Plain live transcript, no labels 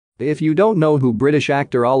If you don't know who British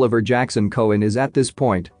actor Oliver Jackson-Cohen is at this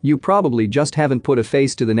point, you probably just haven't put a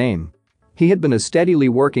face to the name. He had been a steadily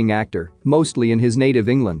working actor, mostly in his native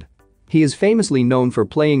England. He is famously known for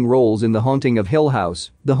playing roles in The Haunting of Hill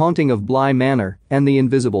House, The Haunting of Bly Manor, and The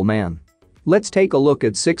Invisible Man. Let's take a look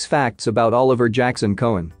at 6 facts about Oliver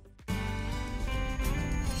Jackson-Cohen.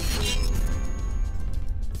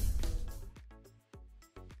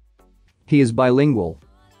 He is bilingual.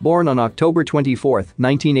 Born on October 24,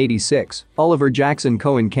 1986, Oliver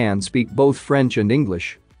Jackson-Cohen can speak both French and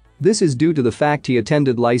English. This is due to the fact he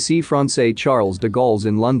attended Lycée Français Charles de Gaulle's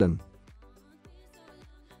in London.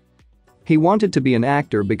 He wanted to be an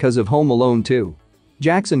actor because of Home Alone 2.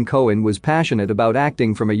 Jackson-Cohen was passionate about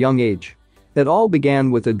acting from a young age. It all began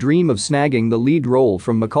with a dream of snagging the lead role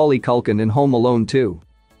from Macaulay Culkin in Home Alone 2.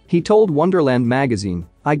 He told Wonderland magazine,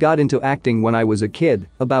 "I got into acting when I was a kid,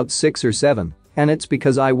 about 6 or 7. And it's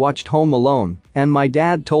because I watched Home Alone, and my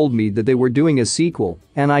dad told me that they were doing a sequel,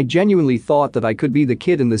 and I genuinely thought that I could be the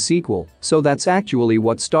kid in the sequel, so that's actually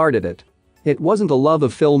what started it. It wasn't a love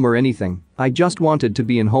of film or anything, I just wanted to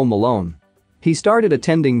be in Home Alone." He started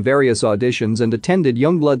attending various auditions and attended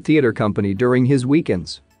Youngblood Theatre Company during his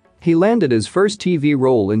weekends. He landed his first TV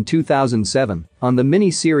role in 2007 on the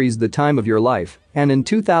mini-series The Time of Your Life, and in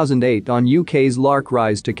 2008 on UK's Lark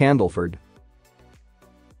Rise to Candleford.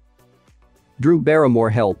 Drew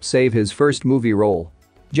Barrymore helped save his first movie role.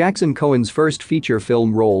 Jackson-Cohen's first feature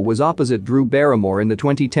film role was opposite Drew Barrymore in the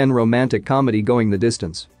 2010 romantic comedy Going the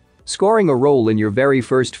Distance. Scoring a role in your very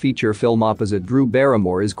first feature film opposite Drew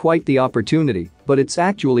Barrymore is quite the opportunity, but it's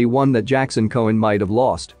actually one that Jackson-Cohen might have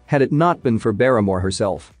lost had it not been for Barrymore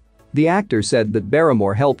herself. The actor said that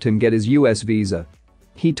Barrymore helped him get his US visa.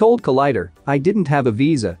 He told Collider, "I didn't have a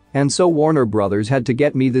visa, and so Warner Brothers had to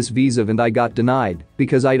get me this visa and I got denied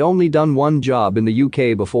because I'd only done one job in the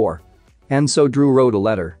UK before." And so Drew wrote a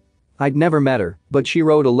letter. "I'd never met her, but she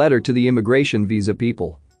wrote a letter to the immigration visa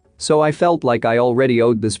people. So I felt like I already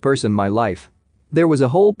owed this person my life." There was a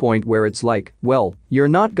whole point where it's like, well, you're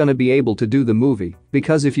not gonna be able to do the movie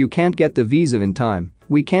because if you can't get the visa in time,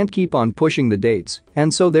 we can't keep on pushing the dates,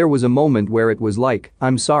 and so there was a moment where it was like,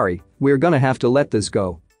 "I'm sorry, we're gonna have to let this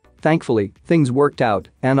go." Thankfully, things worked out,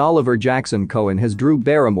 and Oliver Jackson-Cohen has Drew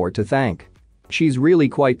Barrymore to thank. She's really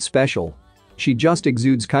quite special. She just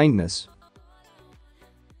exudes kindness.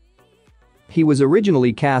 He was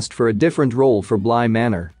originally cast for a different role for Bly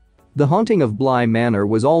Manor. The Haunting of Bly Manor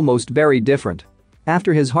was almost very different.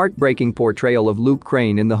 After his heartbreaking portrayal of Luke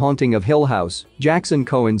Crane in The Haunting of Hill House,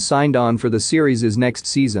 Jackson-Cohen signed on for the series' next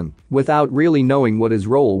season without really knowing what his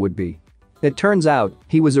role would be. It turns out,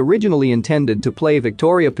 he was originally intended to play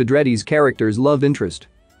Victoria Pedretti's character's love interest.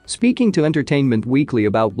 Speaking to Entertainment Weekly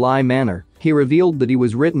about Bly Manor, he revealed that he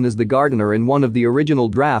was written as the gardener in one of the original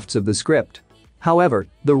drafts of the script. However,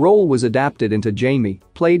 the role was adapted into Jamie,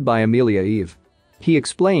 played by Amelia Eve. He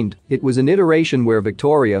explained, "It was an iteration where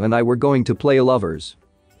Victoria and I were going to play lovers.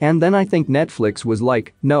 And then I think Netflix was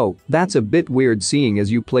like, no, that's a bit weird seeing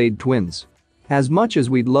as you played twins. As much as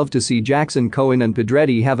we'd love to see Jackson-Cohen and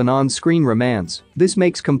Pedretti have an on-screen romance, this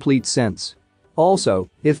makes complete sense. Also,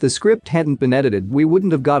 if the script hadn't been edited we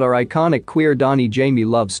wouldn't have got our iconic queer Donnie-Jamie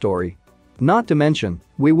love story. Not to mention,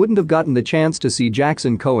 we wouldn't have gotten the chance to see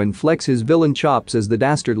Jackson-Cohen flex his villain chops as the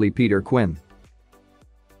dastardly Peter Quinn."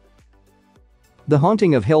 The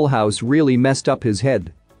Haunting of Hill House really messed up his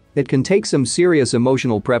head. It can take some serious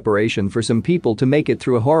emotional preparation for some people to make it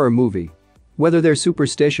through a horror movie. Whether they're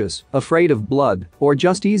superstitious, afraid of blood, or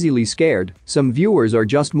just easily scared, some viewers are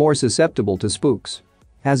just more susceptible to spooks.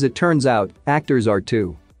 As it turns out, actors are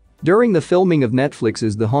too. During the filming of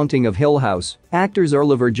Netflix's The Haunting of Hill House, actors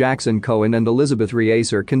Oliver Jackson-Cohen and Elizabeth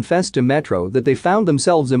Reaser confessed to Metro that they found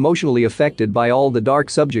themselves emotionally affected by all the dark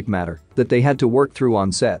subject matter that they had to work through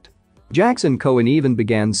on set. Jackson-Cohen even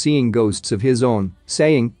began seeing ghosts of his own,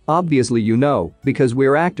 saying, "Obviously you know, because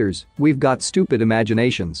we're actors, we've got stupid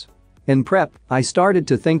imaginations. In prep, I started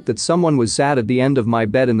to think that someone was sat at the end of my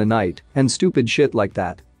bed in the night, and stupid shit like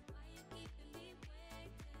that."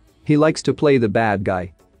 He likes to play the bad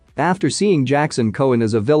guy. After seeing Jackson-Cohen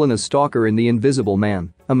as a villainous stalker in The Invisible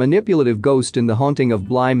Man, a manipulative ghost in The Haunting of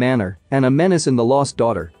Bly Manor, and a menace in The Lost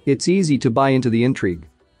Daughter, it's easy to buy into the intrigue.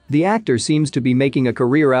 The actor seems to be making a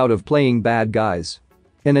career out of playing bad guys.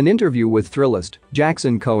 In an interview with Thrillist,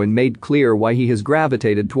 Jackson-Cohen made clear why he has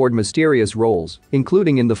gravitated toward mysterious roles,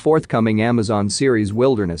 including in the forthcoming Amazon series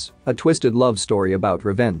Wilderness, a twisted love story about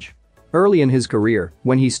revenge. Early in his career,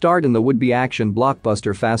 when he starred in the would-be action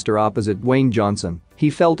blockbuster Faster opposite Dwayne Johnson, he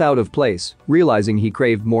felt out of place, realizing he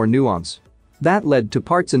craved more nuance. That led to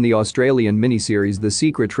parts in the Australian miniseries The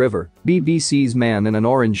Secret River, BBC's Man in an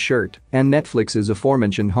Orange Shirt, and Netflix's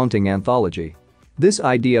aforementioned Haunting anthology. This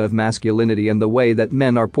idea of masculinity and the way that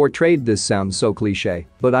men are portrayed, this sounds so cliché,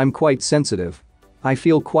 but I'm quite sensitive. I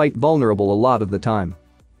feel quite vulnerable a lot of the time.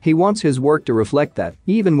 He wants his work to reflect that,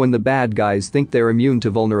 even when the bad guys think they're immune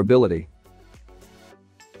to vulnerability.